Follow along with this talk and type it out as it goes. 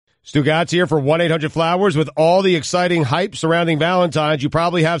Stugatz here for 1-800-Flowers. With all the exciting hype surrounding Valentine's, you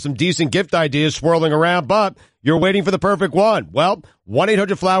probably have some decent gift ideas swirling around, but you're waiting for the perfect one. Well,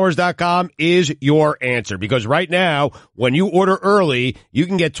 1-800-Flowers.com is your answer, because right now, when you order early, you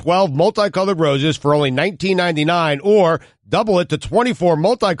can get 12 multicolored roses for only $19.99, or double it to 24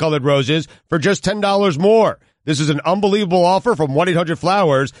 multicolored roses for just $10 more. This is an unbelievable offer from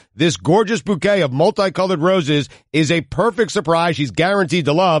 1-800-Flowers. This gorgeous bouquet of multicolored roses is a perfect surprise she's guaranteed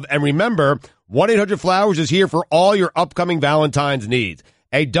to love. And remember, 1-800-Flowers is here for all your upcoming Valentine's needs.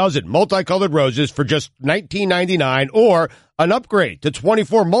 A dozen multicolored roses for just $19.99, or an upgrade to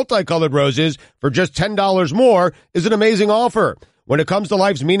 24 multicolored roses for just $10 more is an amazing offer. When it comes to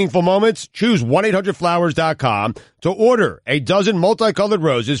life's meaningful moments, choose 1-800-Flowers.com to order a dozen multicolored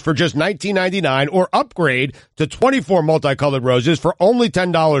roses for just $19.99, or upgrade to 24 multicolored roses for only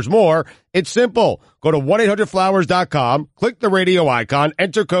 $10 more. It's simple. Go to 1-800-Flowers.com, click the radio icon,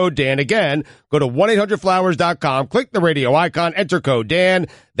 enter code Dan. Again, go to 1-800-Flowers.com, click the radio icon, enter code Dan.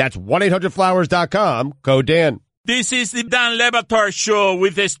 That's 1-800-Flowers.com, code Dan. This is the Dan Le Batard Show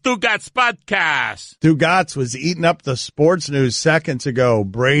with the Stugatz podcast. Stugatz was eating up the sports news seconds ago.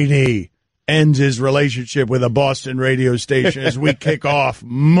 Brady ends his relationship with a Boston radio station as we kick off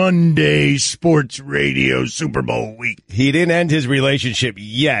Monday Sports Radio Super Bowl week. He didn't end his relationship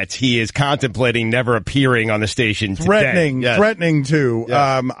yet. He is contemplating never appearing on the station today. Threatening to.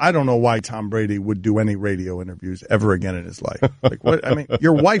 Yeah. I don't know why Tom Brady would do any radio interviews ever again in his life. Like, what? I mean,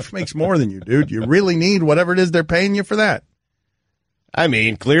 your wife makes more than you, dude. You really need whatever it is they're paying you for that. I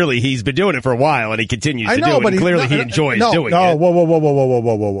mean, clearly he's been doing it for a while, and he continues to do it. And clearly he enjoys doing it.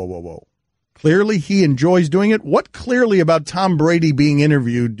 Whoa. Clearly he enjoys doing it. What clearly about Tom Brady being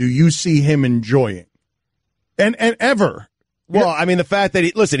interviewed do you see him enjoying? And ever? Well, I mean, the fact that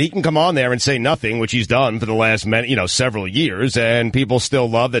he can come on there and say nothing, which he's done for the last several years, and people still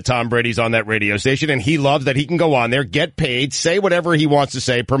love that Tom Brady's on that radio station, and he loves that he can go on there, get paid, say whatever he wants to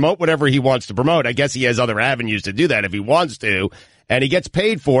say, promote whatever he wants to promote. I guess he has other avenues to do that if he wants to, and he gets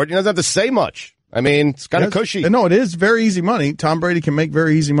paid for it. He doesn't have to say much. I mean, it's kind of cushy. No, it is very easy money. Tom Brady can make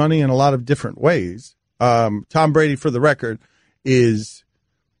very easy money in a lot of different ways. Tom Brady, for the record, is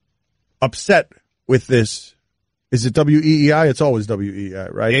upset with this. Is it WEEI? It's always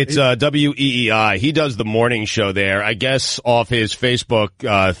WEEI, right? It's WEEI. He does the morning show there, I guess, off his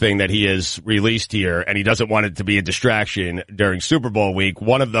Facebook thing that he has released here, and he doesn't want it to be a distraction during Super Bowl week.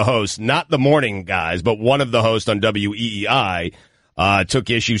 One of the hosts, not the morning guys, but one of the hosts on WEEI took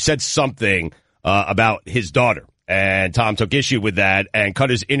issue, said something about his daughter. And Tom took issue with that and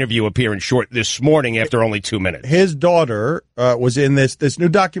cut his interview appearance short this morning after only 2 minutes. His daughter was in this new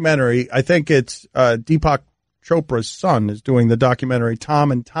documentary. I think it's Deepak Chopra's son is doing the documentary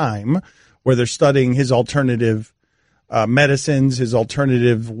Tom and Time, where they're studying his alternative medicines, his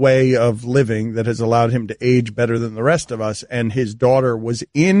alternative way of living that has allowed him to age better than the rest of us. And his daughter was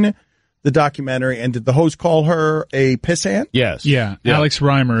in the documentary, and did the host call her a pissant? Yes. Yeah. Alex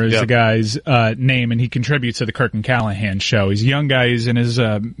Reimer is the guy's name, and he contributes to the Kirk and Callahan show. He's a young guy. He's in his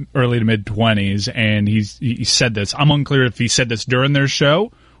early to mid-20s, and he said this. I'm unclear if he said this during their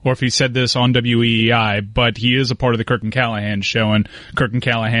show or if he said this on WEEI, but he is a part of the Kirk and Callahan show, and Kirk and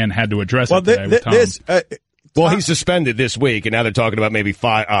Callahan had to address it today with Tom. Well, he's suspended this week, and now they're talking about maybe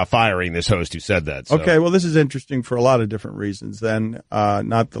firing this host who said that. So. Okay, well, this is interesting for a lot of different reasons then,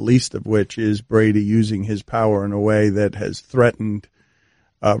 not the least of which is Brady using his power in a way that has threatened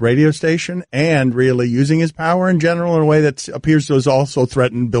a radio station, and really using his power in general in a way that appears to have also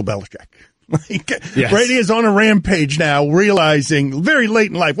threatened Bill Belichick. Yes. Brady is on a rampage now, realizing very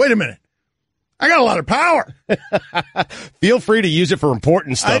late in life, wait a minute, I got a lot of power. Feel free to use it for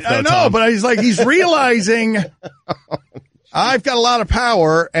important stuff, though, I know, Tom. but he's realizing I've got a lot of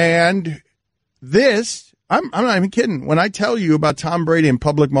power, and this, I'm not even kidding when I tell you about Tom Brady in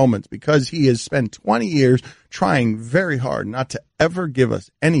public moments, because he has spent 20 years trying very hard not to ever give us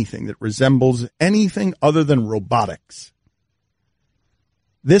anything that resembles anything other than robotics.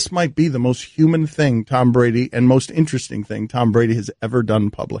 This might be the most human thing Tom Brady, and most interesting thing Tom Brady has ever done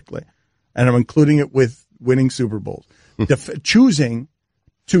publicly. And I'm including it with winning Super Bowls. Choosing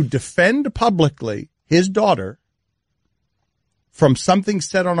to defend publicly his daughter from something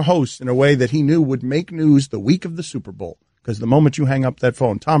said on a host in a way that he knew would make news the week of the Super Bowl. Because the moment you hang up that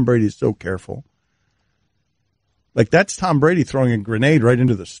phone, Tom Brady is so careful. Like, that's Tom Brady throwing a grenade right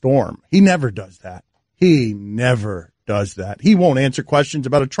into the storm. He never does that. He never does that. He won't answer questions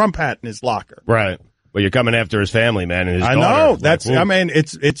about a Trump hat in his locker. Right. Well, you're coming after his family, man, and his daughter. I know. That's. I mean,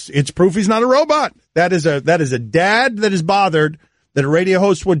 it's proof he's not a robot. That is a dad that is bothered that a radio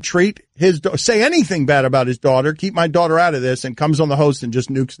host would treat say anything bad about his daughter, keep my daughter out of this, and comes on the host and just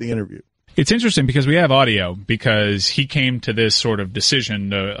nukes the interview. It's interesting because we have audio because he came to this sort of decision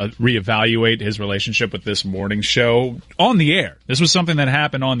to reevaluate his relationship with this morning show on the air. This was something that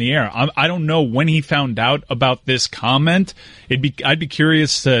happened on the air. I don't know when he found out about this comment. I'd be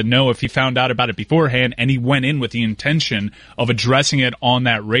curious to know if he found out about it beforehand and he went in with the intention of addressing it on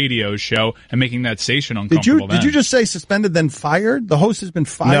that radio show and making that station uncomfortable. Did you just say suspended then fired? The host has been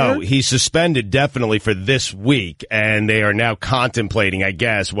fired? No, he's suspended definitely for this week, and they are now contemplating, I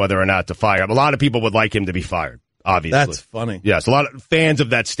guess, whether or not to fire him. A lot of people would like him to be fired, obviously. That's funny. Yes, a lot of fans of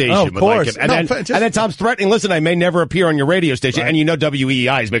that station of would course. like him. And then Tom's threatening, listen, I may never appear on your radio station, and you know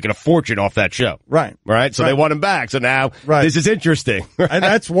WEEI is making a fortune off that show. Right. So they want him back. So now this is interesting. And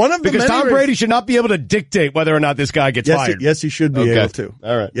that's one of the because Tom Brady should not be able to dictate whether or not this guy gets fired. Yes, he should be able to.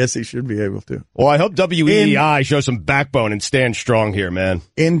 All right. Yes, he should be able to. Well, I hope WEEI shows some backbone and stands strong here, man.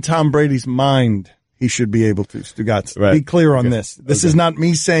 In Tom Brady's mind, he should be able to. Stugotz. Right. Be clear on this. This is not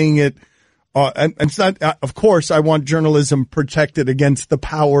me saying it. And it's not, of course, I want journalism protected against the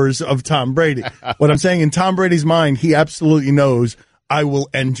powers of Tom Brady. What I'm saying, in Tom Brady's mind, he absolutely knows, I will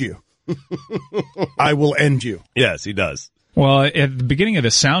end you. I will end you. Yes, he does. Well, at the beginning of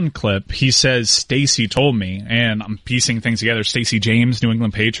the sound clip, he says, Stacey told me, and I'm piecing things together. Stacey James, New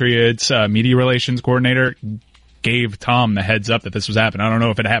England Patriots media relations coordinator, gave Tom the heads up that this was happening. I don't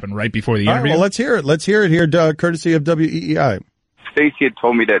know if it happened right before the interview. Well, let's hear it. Let's hear it here, courtesy of WEEI. Stacey had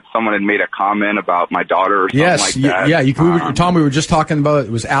told me that someone had made a comment about my daughter or something like that. Yeah. Tom, we were just talking about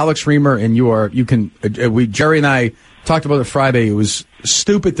it was Alex Reamer, and Jerry and I talked about it Friday. It was a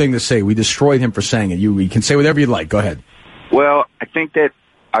stupid thing to say. We destroyed him for saying it. You can say whatever you'd like. Go ahead. Well, I think that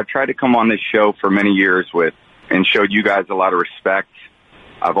I've tried to come on this show for many years and showed you guys a lot of respect.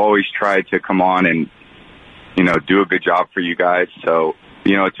 I've always tried to come on and, do a good job for you guys. So,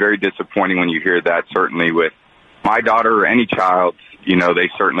 it's very disappointing when you hear that, certainly with my daughter or any child, they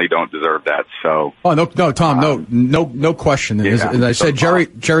certainly don't deserve that. So, no, Tom, no question. As I said,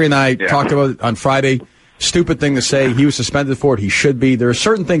 Jerry and I talked about it on Friday. Stupid thing to say. He was suspended for it. He should be. There are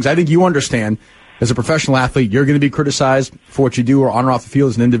certain things I think you understand. As a professional athlete, you're going to be criticized for what you do or on or off the field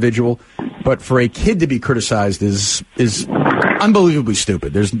as an individual. But for a kid to be criticized is unbelievably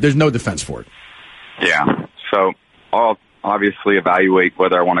stupid. There's no defense for it. Yeah. So I'll obviously evaluate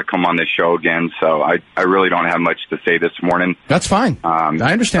whether I want to come on this show again. So I really don't have much to say this morning. That's fine.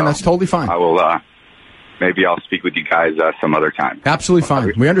 I understand. That's totally fine. I will, maybe I'll speak with you guys some other time. Absolutely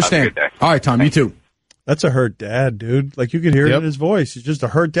fine. We understand. All right, Tom, Thanks. you too. That's a hurt dad, dude. Like, you could hear it in his voice. He's just a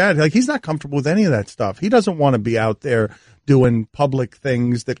hurt dad. Like, he's not comfortable with any of that stuff. He doesn't want to be out there doing public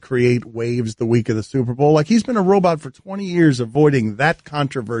things that create waves the week of the Super Bowl. Like, he's been a robot for 20 years avoiding that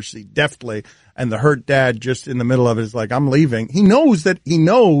controversy deftly. And the hurt dad just in the middle of it is like, I'm leaving. He knows that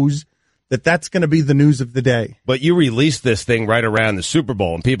that's going to be the news of the day. But you released this thing right around the Super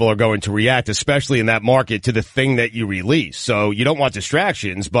Bowl, and people are going to react, especially in that market, to the thing that you release. So you don't want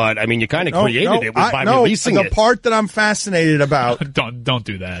distractions, but, you kind of created it by releasing it. The part that I'm fascinated about. Don't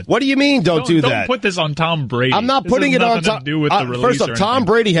do that. What do you mean don't do that? Don't put this on Tom Brady. I'm not putting it on Tom. To do with the release first off, Tom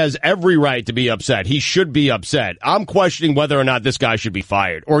Brady has every right to be upset. He should be upset. I'm questioning whether or not this guy should be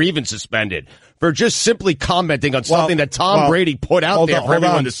fired or even suspended for just simply commenting on something that Tom Brady put out there for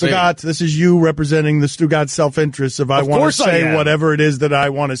everyone to see. Stugotz, this is you representing the Stugotz self-interest if I want to say whatever it is that I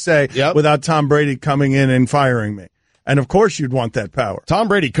want to say without Tom Brady coming in and firing me. And, of course, you'd want that power. Tom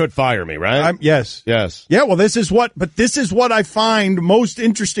Brady could fire me, right? Yes. Yes. Yeah, well, this is what I find most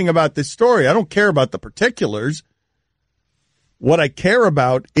interesting about this story. I don't care about the particulars. What I care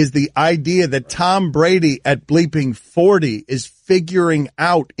about is the idea that Tom Brady at bleeping 40 is figuring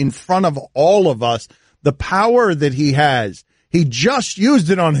out in front of all of us the power that he has. He just used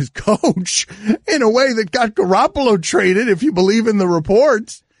it on his coach in a way that got Garoppolo traded, if you believe in the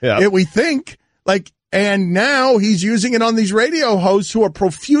reports. Yeah. We think. And now he's using it on these radio hosts who are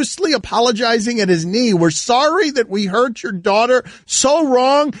profusely apologizing at his knee. We're sorry that we hurt your daughter so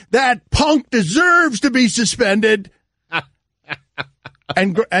wrong. That punk deserves to be suspended.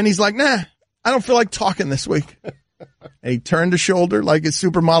 And he's like, nah, I don't feel like talking this week. And he turned a shoulder like his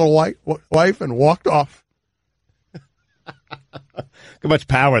supermodel wife and walked off. How much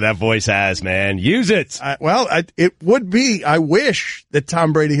power that voice has, man. Use it. It would be. I wish that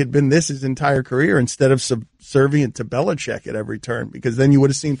Tom Brady had been this his entire career instead of subservient to Belichick at every turn, because then you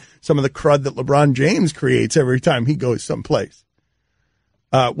would have seen some of the crud that LeBron James creates every time he goes someplace.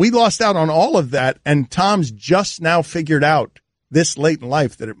 We lost out on all of that, and Tom's just now figured out this late in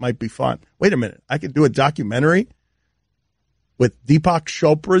life that it might be fun. Wait a minute. I could do a documentary with Deepak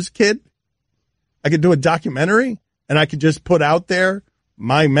Chopra's kid. I could do a documentary and I could just put out there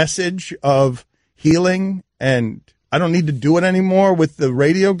my message of healing, and I don't need to do it anymore with the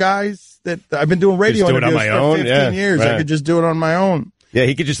radio guys that I've been doing radio interviews for 15 years. Right. I could just do it on my own. Yeah,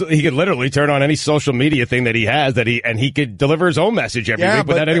 he could literally turn on any social media thing that he has and he could deliver his own message every week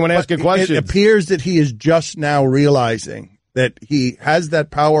without anyone asking questions. It appears that he is just now realizing that he has that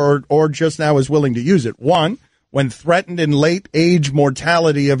power or just now is willing to use it. One, when threatened in late age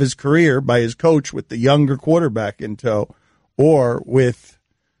mortality of his career by his coach with the younger quarterback in tow, or with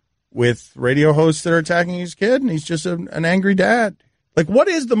radio hosts that are attacking his kid, and he's just an angry dad. Like, what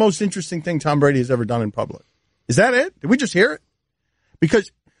is the most interesting thing Tom Brady has ever done in public? Is that it? Did we just hear it?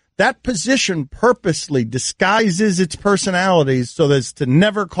 Because that position purposely disguises its personalities so as to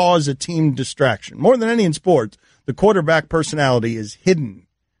never cause a team distraction. More than any in sports, the quarterback personality is hidden.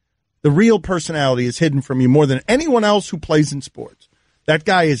 The real personality is hidden from you more than anyone else who plays in sports. That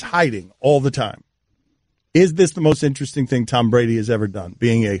guy is hiding all the time. Is this the most interesting thing Tom Brady has ever done,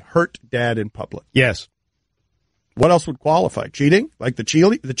 being a hurt dad in public? Yes. What else would qualify? Cheating? Like the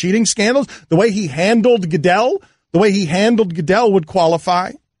cheating scandals? The way he handled Goodell? The way he handled Goodell would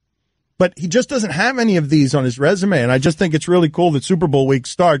qualify. But he just doesn't have any of these on his resume, and I just think it's really cool that Super Bowl week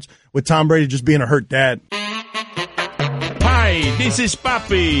starts with Tom Brady just being a hurt dad. Hi, this is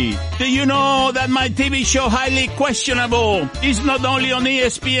Papi. Do you know that my TV show Highly Questionable is not only on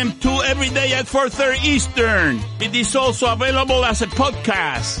ESPN2 every day at 4:30 Eastern, it is also available as a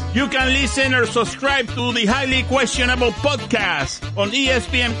podcast. You can listen or subscribe to the Highly Questionable podcast on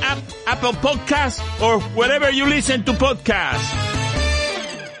ESPN app, Apple Podcasts, or wherever you listen to podcasts.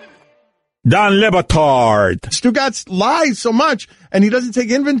 Don Lebatard. Stugatz lies so much, and he doesn't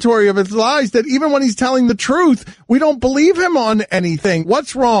take inventory of his lies, that even when he's telling the truth, we don't believe him on anything.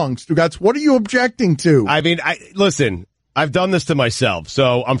 What's wrong, Stugatz? What are you objecting to? I mean, listen, I've done this to myself,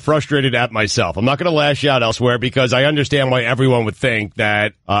 so I'm frustrated at myself. I'm not going to lash out elsewhere because I understand why everyone would think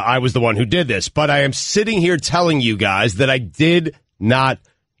that I was the one who did this. But I am sitting here telling you guys that I did not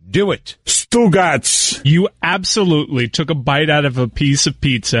do it. Stugatz. You absolutely took a bite out of a piece of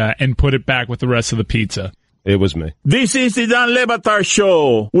pizza and put it back with the rest of the pizza. It was me. This is the Don Lebatard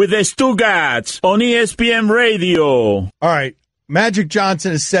Show with the Stugatz on ESPN Radio. All right. Magic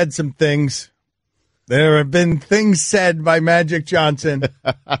Johnson has said some things. There have been things said by Magic Johnson.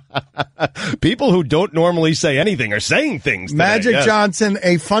 People who don't normally say anything are saying things today. Magic Johnson,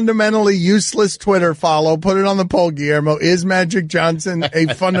 a fundamentally useless Twitter follow. Put it on the poll, Guillermo. Is Magic Johnson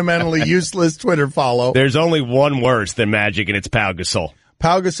a fundamentally useless Twitter follow? There's only one worse than Magic, and it's Pau Gasol.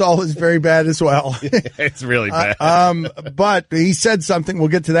 Pau Gasol is very bad as well. It's really bad. But he said something. We'll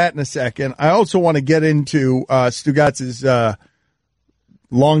get to that in a second. I also want to get into Stugatz's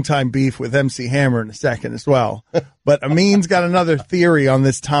longtime beef with MC Hammer in a second as well. But Amin's got another theory on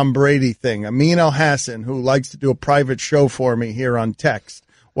this Tom Brady thing. Amin El-Hassan, who likes to do a private show for me here on text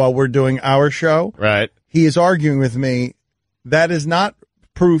while we're doing our show. Right. He is arguing with me. That is not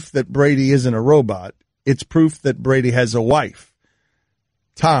proof that Brady isn't a robot. It's proof that Brady has a wife.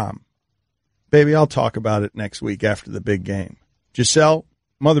 Tom, baby, I'll talk about it next week after the big game. Giselle,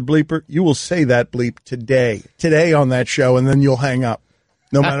 mother bleeper, you will say that bleep today on that show, and then you'll hang up.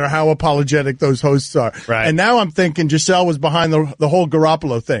 No matter how apologetic those hosts are. Right. And now I'm thinking Giselle was behind the whole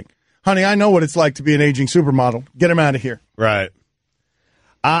Garoppolo thing. Honey, I know what it's like to be an aging supermodel. Get him out of here. Right.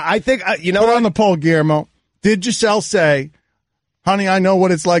 I think, Put on the poll, Guillermo. Did Giselle say, honey, I know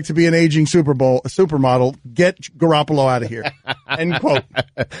what it's like to be an aging supermodel. Get Garoppolo out of here. End quote.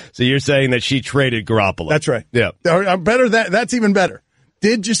 So you're saying that she traded Garoppolo. That's right. Yeah. That's even better.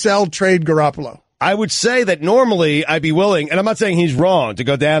 Did Giselle trade Garoppolo? I would say that normally I'd be willing, and I'm not saying he's wrong to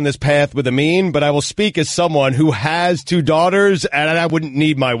go down this path with Amin, but I will speak as someone who has two daughters, and I wouldn't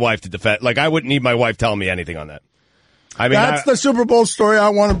need my wife to defend. Like, I wouldn't need my wife telling me anything on that. I mean, that's the Super Bowl story I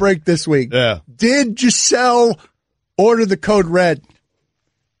want to break this week. Yeah. Did Giselle order the code red?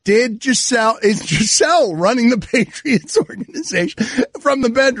 Is Giselle running the Patriots organization from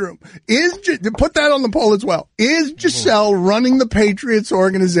the bedroom? Put that on the poll as well. Is Giselle running the Patriots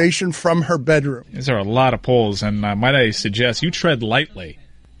organization from her bedroom? These are a lot of polls, and might I suggest you tread lightly.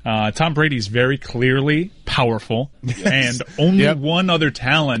 Tom Brady's very clearly powerful, and only one other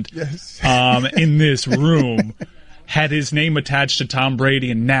talent in this room had his name attached to Tom Brady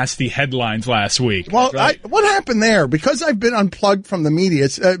in nasty headlines last week. Well, what happened there? Because I've been unplugged from the media,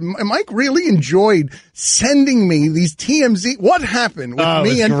 Mike really enjoyed sending me these TMZ. What happened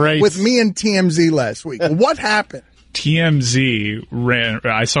with me and TMZ last week? What happened? TMZ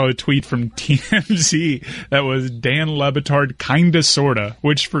I saw a tweet from TMZ that was Dan Le Batard kinda sorta,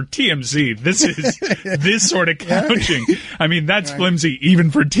 which for TMZ, this is this sort of couching. I mean, that's flimsy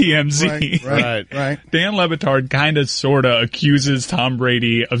even for TMZ. Right. Dan Le Batard kinda sorta accuses Tom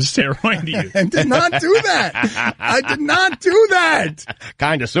Brady of steroid use. I did not do that. I did not do that.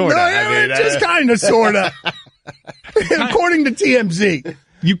 Kinda sorta. No, just kinda sorta. According to TMZ.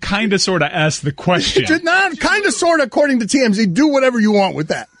 You kind of sort of asked the question. Not kind of sort of, according to TMZ. Do whatever you want with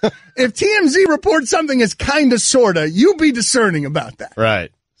that. If TMZ reports something as kind of sort of, you be discerning about that.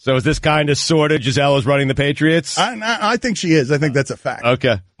 Right. So is this kind of sort of Giselle is running the Patriots? I think she is. I think that's a fact.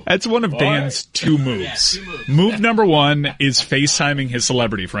 Okay. That's one of Dan's two moves. Move number one is FaceTiming his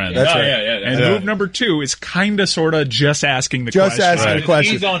celebrity friend. That's right. And move number two is kind of sort of just asking the question. Just asking the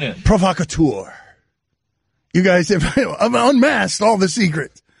question. He's on it. Provocateur. You guys have unmasked all the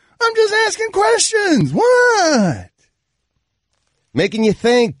secrets. I'm just asking questions. What? Making you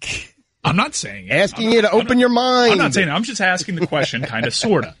think. I'm not saying it. Asking you to open your mind. I'm not saying it. I'm just asking the question, kind of,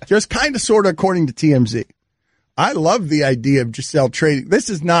 sort of. Just kind of, sort of, according to TMZ. I love the idea of Giselle trading. This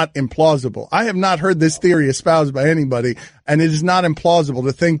is not implausible. I have not heard this theory espoused by anybody, and it is not implausible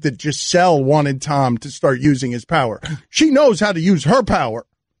to think that Giselle wanted Tom to start using his power. She knows how to use her power.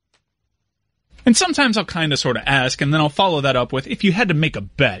 And sometimes I'll kind of sort of ask, and then I'll follow that up with, if you had to make a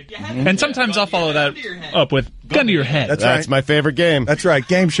bet. And sometimes I'll follow that up with, gun to your head. That's my favorite game. That's right.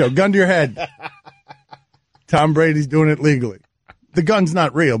 Game show. Gun to your head. Tom Brady's doing it legally. The gun's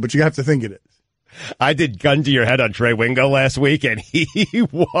not real, but you have to think it is. I did gun to your head on Trey Wingo last week, and he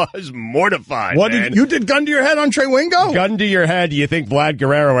was mortified. What man. you did gun to your head on Trey Wingo? Gun to your head. Do you think Vlad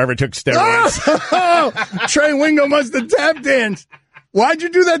Guerrero ever took steroids? Oh, Trey Wingo must have tap danced. Why'd you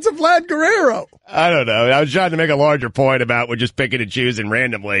do that to Vlad Guerrero? I don't know. I was trying to make a larger point about we're just picking and choosing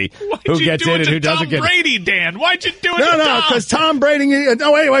randomly who gets in and who doesn't get in. Tom Brady, Dan. Why'd you do it to No, Tom? because Tom Brady.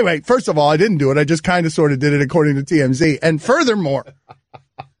 No, wait. First of all, I didn't do it. I just kind of sort of did it according to TMZ. And furthermore,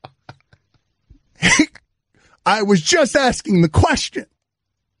 I was just asking the question.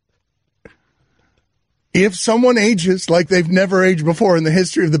 If someone ages like they've never aged before in the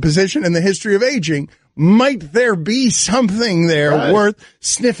history of the position and the history of aging, might there be something there worth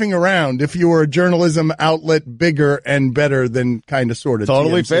sniffing around if you were a journalism outlet bigger and better than kind of sort of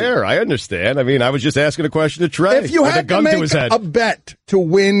Totally TMZ? fair. I understand. I mean, I was just asking a question to Trey. If you had to make a bet to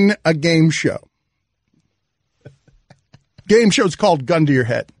win a game show, game show's called Gun to Your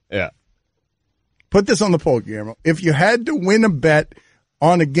Head. Yeah. Put this on the poll, Guillermo. If you had to win a bet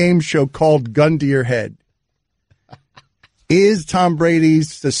on a game show called Gun to Your Head, is Tom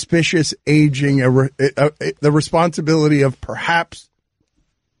Brady's suspicious aging the responsibility of perhaps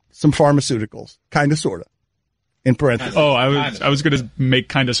some pharmaceuticals? Kind of, sort of. In parentheses. Oh, I was going to make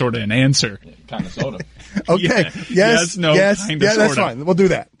kind of, sort of an answer. Kind of, sort of. Okay. Yes. No, yes. kinda, Yeah, that's sorta. fine. We'll do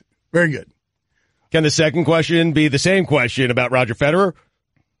that. Very good. Can the second question be the same question about Roger Federer?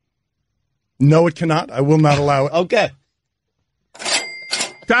 No, it cannot. I will not allow it. Okay.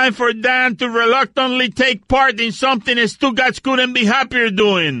 Time for Dan to reluctantly take part in something Stugatz couldn't be happier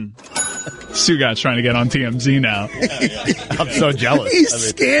doing. Sugat's trying to get on TMZ now. I'm so jealous. He's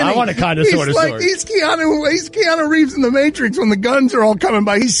scanning. I want a kind of sort of story. He's Keanu Reeves in the Matrix when the guns are all coming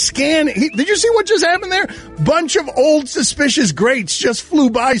by. He's scanning. Did you see what just happened there? Bunch of old suspicious greats just flew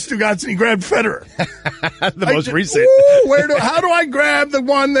by Stugatz and he grabbed Federer. The most recent. How do I grab the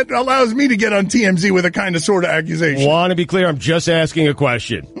one that allows me to get on TMZ with a kind of sort of accusation? Want to be clear, I'm just asking a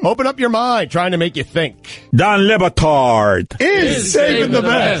question. Open up your mind, trying to make you think. Dan Le Batard Is saving the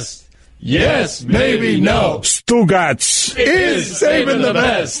best. Yes, maybe no. Stugatz Is saving the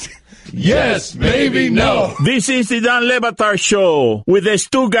best. Yes, maybe no. This is the Dan Le Batard Show with the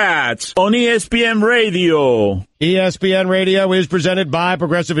Stugatz on ESPN Radio. ESPN Radio is presented by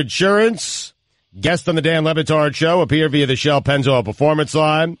Progressive Insurance. Guest on the Dan Le Batard Show appear via the Shell Pennzoil Performance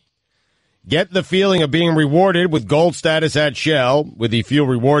Line. Get the feeling of being rewarded with gold status at Shell with the Fuel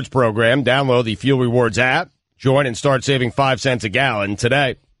Rewards program. Download the Fuel Rewards app. Join and start saving 5 cents a gallon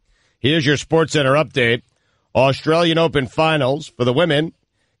today. Here's your SportsCenter update. Australian Open Finals for the women.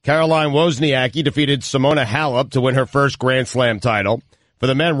 Caroline Wozniacki defeated Simona Halep to win her first Grand Slam title. For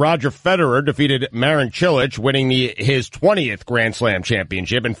the men, Roger Federer defeated Marin Cilic, winning his 20th Grand Slam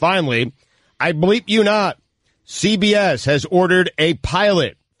championship. And finally, I bleep you not, CBS has ordered a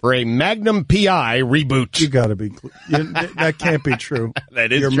pilot for a Magnum PI reboot. You got to be. That can't be true.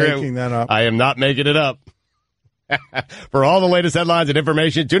 That is You're true. You're making that up. I am not making it up. For all the latest headlines and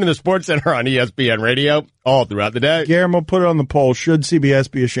information, tune in to SportsCenter on ESPN Radio all throughout the day. Guillermo, put it on the poll. Should CBS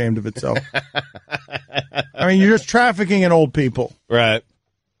be ashamed of itself? I mean, you're just trafficking in old people. Right.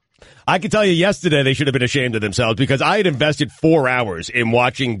 I can tell you yesterday they should have been ashamed of themselves because I had invested 4 hours in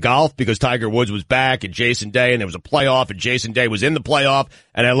watching golf because Tiger Woods was back and Jason Day, and there was a playoff, and Jason Day was in the playoff,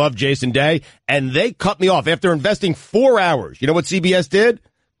 and I love Jason Day, and they cut me off after investing 4 hours. You know what CBS did?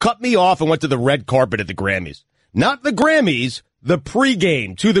 Cut me off and went to the red carpet at the Grammys. Not the Grammys, the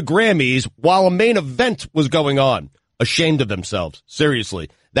pregame to the Grammys while a main event was going on. Ashamed of themselves. Seriously.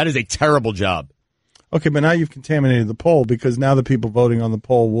 That is a terrible job. Okay, but now you've contaminated the poll because now the people voting on the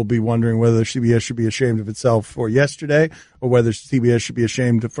poll will be wondering whether CBS should be ashamed of itself for yesterday or whether CBS should be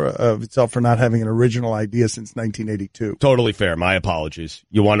ashamed of itself for not having an original idea since 1982. Totally fair. My apologies.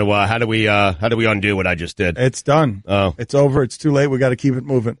 You want to? How do we undo what I just did? It's done. Oh, it's over. It's too late. We got to keep it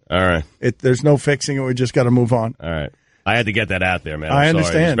moving. All right. There's no fixing it. We just got to move on. All right. I had to get that out there, man. I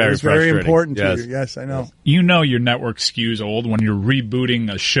understand. It's very important to you. Yes, I know. You know your network skews old when you're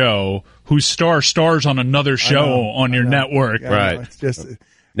rebooting a show whose star stars on another show on your network. Yeah, right. It's just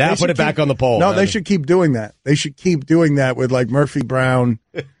now put it back on the poll. No, they should keep doing that. They should keep doing that with like Murphy Brown.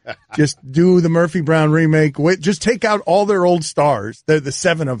 Just do the Murphy Brown remake. Just take out all their old stars. They're the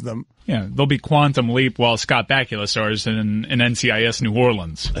 7 of them. Yeah, there'll be Quantum Leap while Scott Bakula stars in NCIS New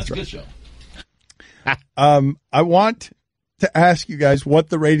Orleans. That's a good show. I want to ask you guys what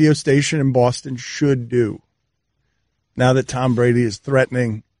the radio station in Boston should do now that Tom Brady is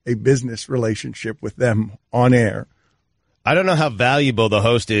threatening a business relationship with them on air. I don't know how valuable the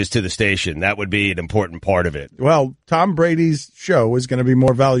host is to the station. That would be an important part of it. Well, Tom Brady's show is going to be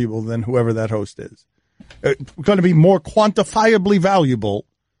more valuable than whoever that host is. It's going to be more quantifiably valuable.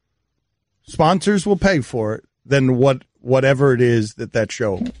 Sponsors will pay for it than whatever it is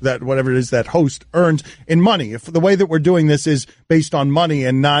that host earns in money. If the way that we're doing this is based on money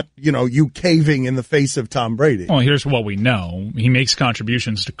and not, you caving in the face of Tom Brady. Well, here's what we know. He makes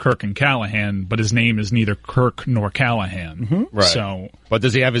contributions to Kirk and Callahan, but his name is neither Kirk nor Callahan. Mm-hmm. Right. So, but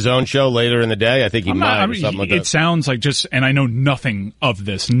does he have his own show later in the day? I think he might or something like that. It sounds like and I know nothing of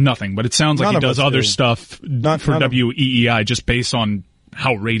this, but it sounds like he does other stuff for WEEI just based on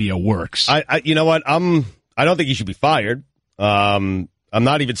how radio works. You know what? I don't think he should be fired. I'm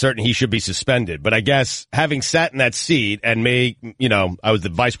not even certain he should be suspended. But I guess having sat in that seat and I was the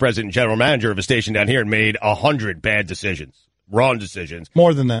vice president and general manager of a station down here and made 100 bad decisions, wrong decisions.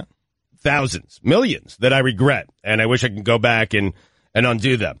 More than that. Thousands, millions that I regret. And I wish I could go back and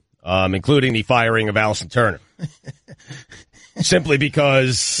undo them, including the firing of Allison Turner. Simply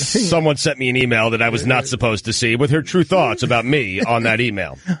because someone sent me an email that I was not supposed to see with her true thoughts about me on that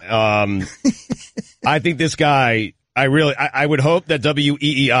email. I think this guy, I would hope that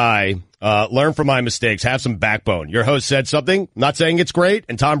WEEI learn from my mistakes, have some backbone. Your host said something, not saying it's great,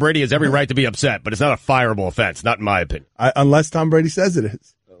 and Tom Brady has every right to be upset, but it's not a fireable offense, not in my opinion. Unless Tom Brady says it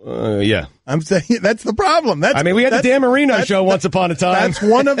is. Yeah. I'm saying that's the problem. We had the Dan Marino show once upon a time. That's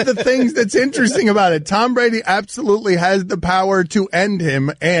one of the things that's interesting about it. Tom Brady absolutely has the power to end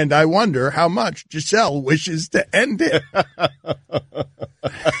him, and I wonder how much Giselle wishes to end him.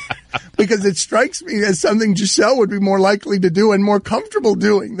 Because it strikes me as something Giselle would be more likely to do and more comfortable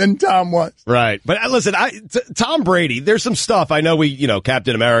doing than Tom was. Right. But listen, Tom Brady, there's some stuff. I know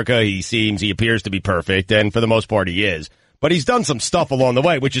Captain America, he appears to be perfect, and for the most part he is. But he's done some stuff along the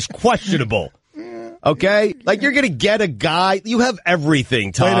way, which is questionable. Okay? Like, you're going to get a guy. You have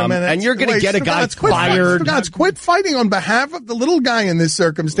everything, Tom. Wait a minute. And you're going to get a guy fired. Quit fighting on behalf of the little guy in this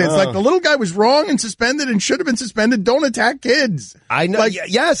circumstance. Like, the little guy was wrong and suspended and should have been suspended. Don't attack kids. I know.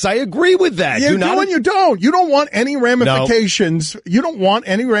 Yes, I agree with that. You do and you don't. You don't want any ramifications. No. You don't want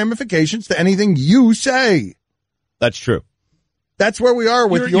any ramifications to anything you say. That's true. That's where we are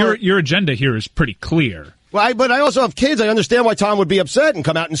with your agenda here is pretty clear. Well, but I also have kids. I understand why Tom would be upset and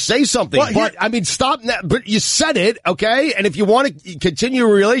come out and say something. Well, stop that. But you said it, okay? And if you want to continue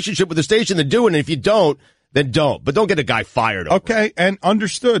a relationship with the station, then do it. And if you don't, then don't. But don't get a guy fired over it. And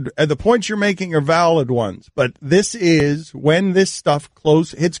understood. The points you're making are valid ones. But this is, when this stuff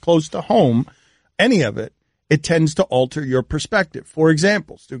hits close to home, any of it, it tends to alter your perspective. For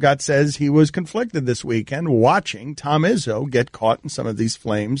example, Stugat says he was conflicted this weekend watching Tom Izzo get caught in some of these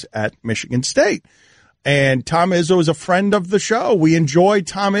flames at Michigan State. And Tom Izzo is a friend of the show. We enjoy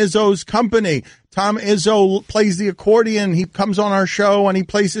Tom Izzo's company. Tom Izzo plays the accordion. He comes on our show and he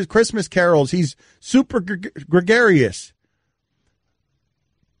plays his Christmas carols. He's super gregarious.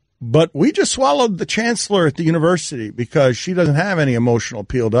 But we just swallowed the chancellor at the university because she doesn't have any emotional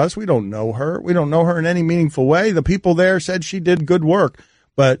appeal to us. We don't know her. We don't know her in any meaningful way. The people there said she did good work.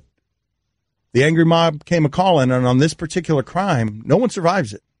 But the angry mob came a-calling, and on this particular crime, no one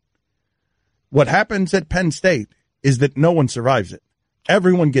survives it. What happens at Penn State is that no one survives it.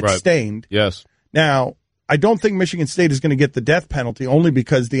 Everyone gets stained. Yes. Now, I don't think Michigan State is going to get the death penalty only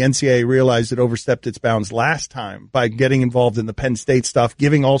because the NCAA realized it overstepped its bounds last time by getting involved in the Penn State stuff,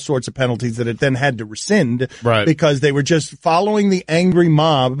 giving all sorts of penalties that it then had to rescind because they were just following the angry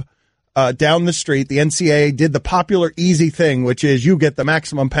mob down the street. The NCAA did the popular easy thing, which is you get the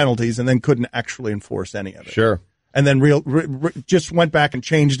maximum penalties and then couldn't actually enforce any of it. Sure. And then just went back and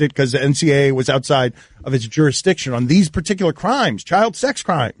changed it because the NCAA was outside of its jurisdiction on these particular crimes, child sex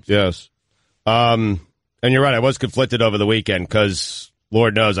crimes. Yes. And you're right, I was conflicted over the weekend because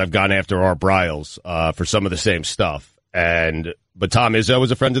Lord knows I've gone after Art Briles for some of the same stuff. But Tom Izzo was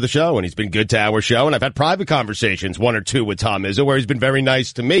a friend of the show, and he's been good to our show. And I've had private conversations, one or two, with Tom Izzo, where he's been very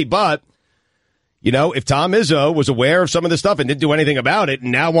nice to me. But, you know, if Tom Izzo was aware of some of this stuff and didn't do anything about it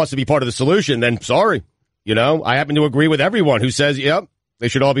and now wants to be part of the solution, then sorry. You know, I happen to agree with everyone who says, yep, they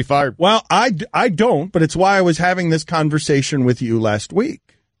should all be fired. Well, I don't, but it's why I was having this conversation with you last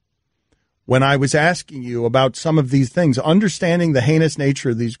week. When I was asking you about some of these things, understanding the heinous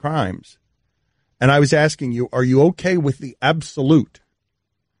nature of these crimes, and I was asking you, are you okay with the absolute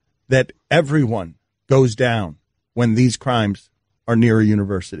that everyone goes down when these crimes are near a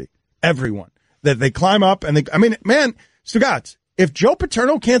university? Everyone. That they climb up and man, Stugotz, if Joe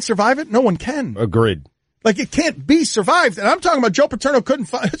Paterno can't survive it, no one can. Agreed. Like, it can't be survived. And I'm talking about Joe Paterno couldn't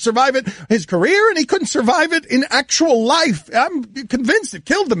survive it his career, and he couldn't survive it in actual life. I'm convinced it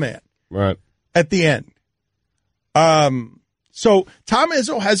killed the man. Right. At the end. So Tom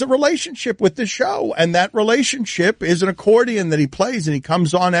Izzo has a relationship with the show, and that relationship is an accordion that he plays, and he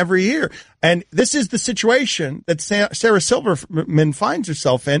comes on every year. And this is the situation that Sarah Silverman finds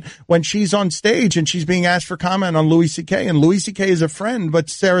herself in when she's on stage and she's being asked for comment on Louis C.K. And Louis C.K. is a friend, but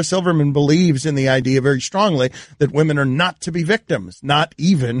Sarah Silverman believes in the idea very strongly that women are not to be victims, not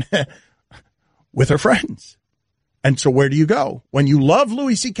even with her friends. And so where do you go? When you love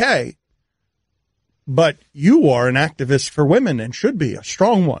Louis C.K., but you are an activist for women and should be a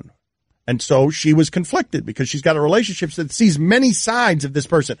strong one. And so she was conflicted because she's got a relationship that sees many sides of this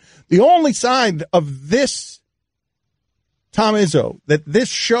person. The only side of this Tom Izzo that this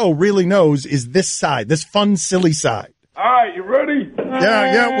show really knows is this side, this fun, silly side. All right, you ready?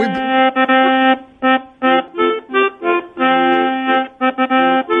 Yeah.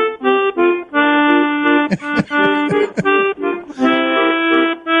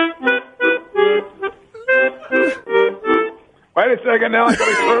 Wait a second now. I got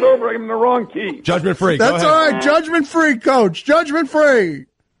to start over. I'm in the wrong key. Judgment free. That's all right. Judgment free, Coach. Judgment free.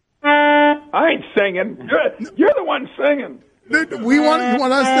 I ain't singing. You're the one singing. You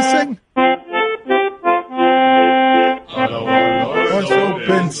want us to sing? Horse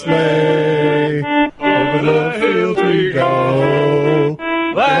open sleigh, over the fields we go,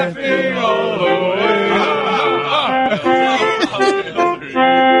 laughing all the way.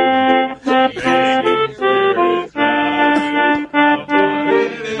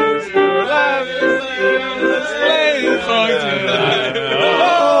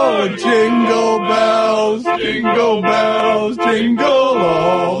 Jingle bells, jingle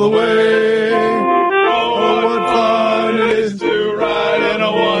all the way. Oh, what fun it is to ride in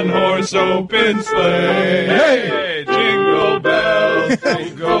a one-horse open sleigh. Hey, jingle bells,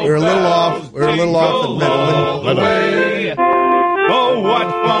 jingle We're a little off. We're a little off all the way. Oh, what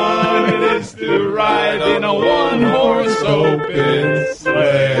fun it is to ride in a one-horse open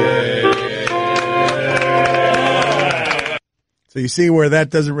sleigh. So you see where that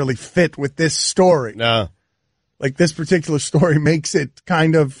doesn't really fit with this story. No. Like, this particular story makes it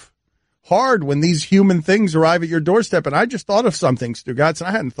kind of hard when these human things arrive at your doorstep. And I just thought of something, Stugotz, and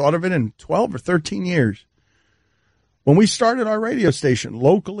I hadn't thought of it in 12 or 13 years. When we started our radio station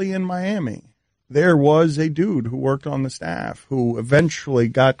locally in Miami, there was a dude who worked on the staff who eventually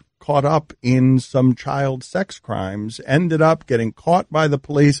got caught up in some child sex crimes, ended up getting caught by the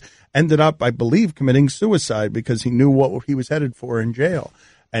police, ended up, I believe, committing suicide because he knew what he was headed for in jail.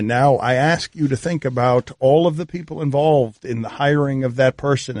 And now I ask you to think about all of the people involved in the hiring of that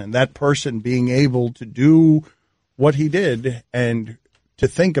person and that person being able to do what he did, and to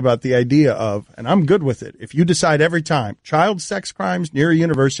think about the idea of, and I'm good with it, if you decide every time child sex crimes near a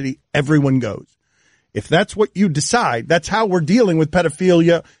university, everyone goes. If that's what you decide, that's how we're dealing with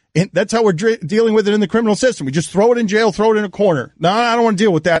pedophilia. That's how we're dealing with it in the criminal system. We just throw it in jail, throw it in a corner. No, I don't want to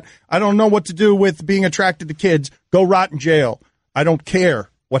deal with that. I don't know what to do with being attracted to kids. Go rot in jail. I don't care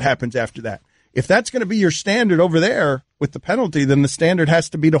what happens after that. If that's going to be your standard over there with the penalty, then the standard has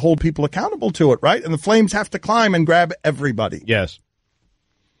to be to hold people accountable to it, right? And the flames have to climb and grab everybody. Yes.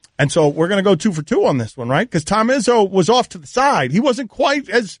 And so we're going to go 2 for 2 on this one, right? Because Tom Izzo was off to the side. He wasn't quite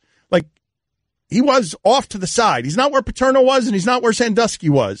as, he was off to the side. He's not where Paterno was, and he's not where Sandusky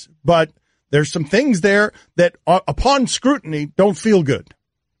was. But there's some things there that, upon scrutiny, don't feel good.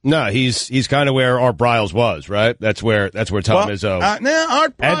 No, he's kind of where Art Briles was, right? That's where Tom Izzo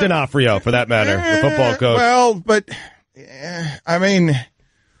and D'Onofrio, for that matter, the football coach. Well, but I mean,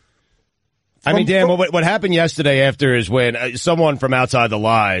 Dan, what happened yesterday after his win? Someone from outside the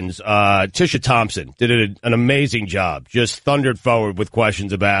lines, Tisha Thompson, did an amazing job. Just thundered forward with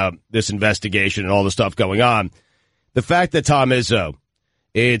questions about this investigation and all the stuff going on. The fact that Tom Izzo,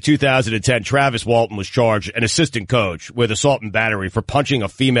 in 2010, Travis Walton was charged, an assistant coach, with assault and battery for punching a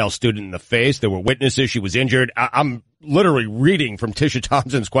female student in the face. There were witnesses. She was injured. I'm literally reading from Tisha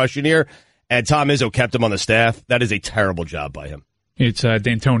Thompson's question here, and Tom Izzo kept him on the staff. That is a terrible job by him. It's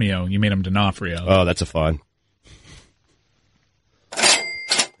D'Antonio. You made him D'Onofrio. Oh, that's a fine.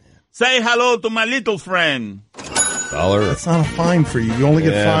 Say hello to my little friend. $1. That's not a fine for you. You only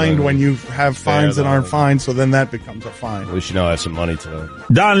get fined when you have fines that aren't fines, so then that becomes a fine. At least you know I have some money today.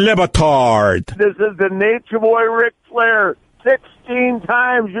 Don Le Batard. This is the Nature Boy Ric Flair, 16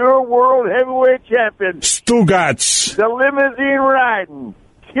 times your world heavyweight champion. Stugats. The limousine riding,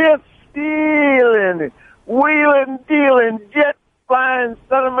 kiss stealing, wheeling dealing, jet flying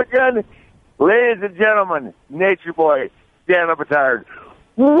son of a gun. Ladies and gentlemen, Nature Boy, Dan Le Batard.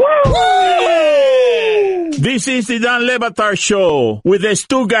 Woo! This is the Don Le Batard Show with the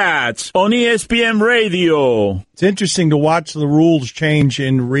Stugats on ESPN Radio. It's interesting to watch the rules change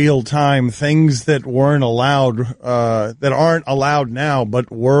in real time. Things that weren't allowed, that aren't allowed now, but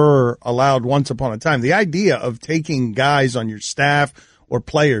were allowed once upon a time. The idea of taking guys on your staff or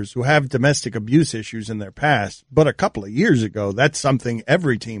players who have domestic abuse issues in their past, but a couple of years ago, that's something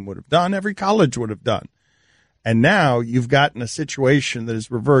every team would have done, every college would have done. And now you've gotten a situation that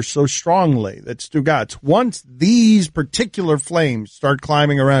is reversed so strongly that Stugats, once these particular flames start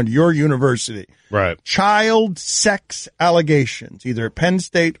climbing around your university, right? Child sex allegations, either at Penn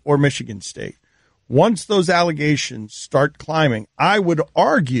State or Michigan State, once those allegations start climbing, I would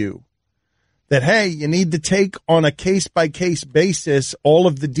argue that, hey, you need to take on a case-by-case basis all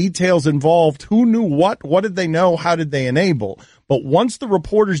of the details involved. Who knew what? What did they know? How did they enable? But once the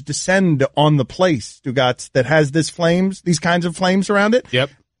reporters descend on the place, Stugats, that has these kinds of flames around it, yep,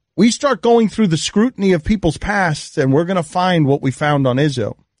 we start going through the scrutiny of people's pasts, and we're going to find what we found on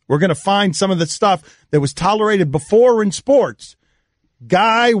Izzo. We're going to find some of the stuff that was tolerated before in sports.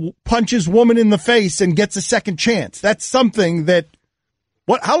 Guy punches woman in the face and gets a second chance. That's something that,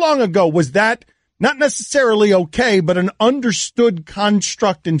 how long ago was that? Not necessarily okay, but an understood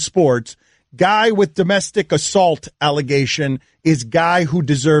construct in sports. Guy with domestic assault allegation is guy who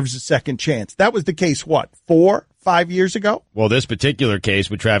deserves a second chance. That was the case, 4-5 years ago? Well, this particular case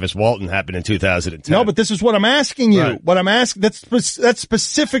with Travis Walton happened in 2010. No, but this is what I'm asking you. Right. What I'm asking, that's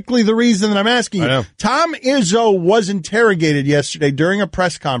specifically the reason that I'm asking you. I know. Tom Izzo was interrogated yesterday during a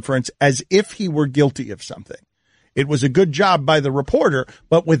press conference as if he were guilty of something. It was a good job by the reporter,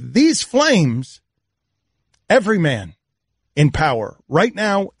 but with these flames, every man in power right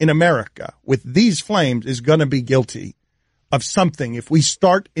now in America with these flames is going to be guilty of something if we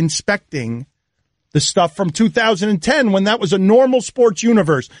start inspecting the stuff from 2010 when that was a normal sports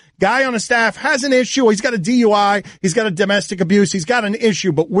universe. Guy on a staff has an issue. He's got a DUI. He's got a domestic abuse. He's got an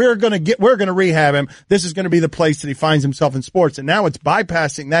issue, but we're going to rehab him. This is going to be the place that he finds himself in sports. And now it's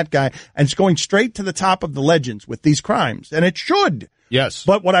bypassing that guy and it's going straight to the top of the legends with these crimes. And it should. Yes.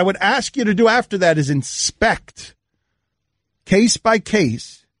 But what I would ask you to do after that is inspect case by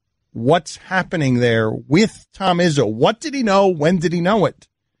case what's happening there with Tom Izzo. What did he know? When did he know it?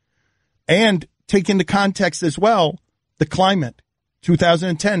 And take into context as well the climate,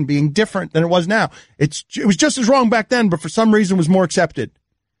 2010 being different than it was now. It was just as wrong back then, but for some reason was more accepted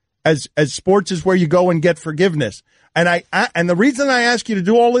as sports is where you go and get forgiveness. And and the reason I ask you to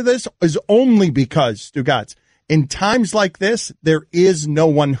do all of this is only because, Stugats, in times like this, there is no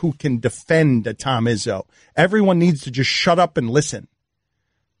one who can defend a Tom Izzo. Everyone needs to just shut up and listen.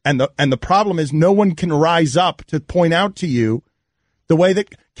 And the problem is no one can rise up to point out to you the way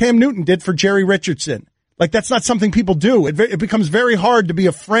that Cam Newton did for Jerry Richardson. Like, that's not something people do. It becomes very hard to be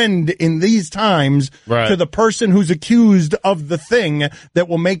a friend in these times to the person who's accused of the thing that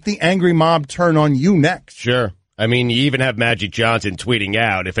will make the angry mob turn on you next. Sure. I mean, you even have Magic Johnson tweeting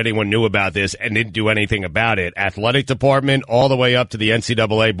out, if anyone knew about this and didn't do anything about it, athletic department all the way up to the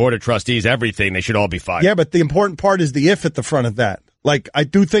NCAA Board of Trustees, everything, they should all be fired. Yeah, but the important part is the if at the front of that. Like, I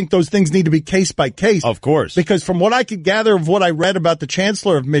do think those things need to be case by case. Of course. Because from what I could gather of what I read about the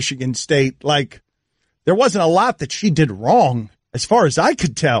chancellor of Michigan State, like, there wasn't a lot that she did wrong. as far as I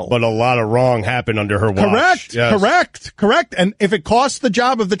could tell. But a lot of wrong happened under her watch. Correct. And if it costs the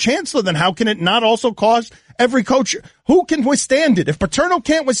job of the chancellor, then how can it not also cost every coach? Who can withstand it? If Paterno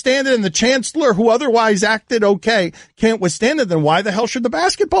can't withstand it and the chancellor, who otherwise acted okay, can't withstand it, then why the hell should the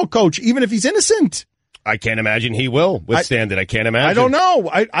basketball coach, even if he's innocent? I can't imagine he will withstand it. I can't imagine. I don't know.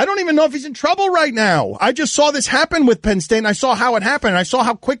 I don't even know if he's in trouble right now. I just saw this happen with Penn State, and I saw how it happened. I saw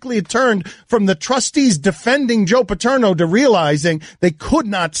how quickly it turned from the trustees defending Joe Paterno to realizing they could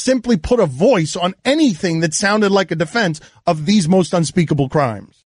not simply put a voice on anything that sounded like a defense of these most unspeakable crimes.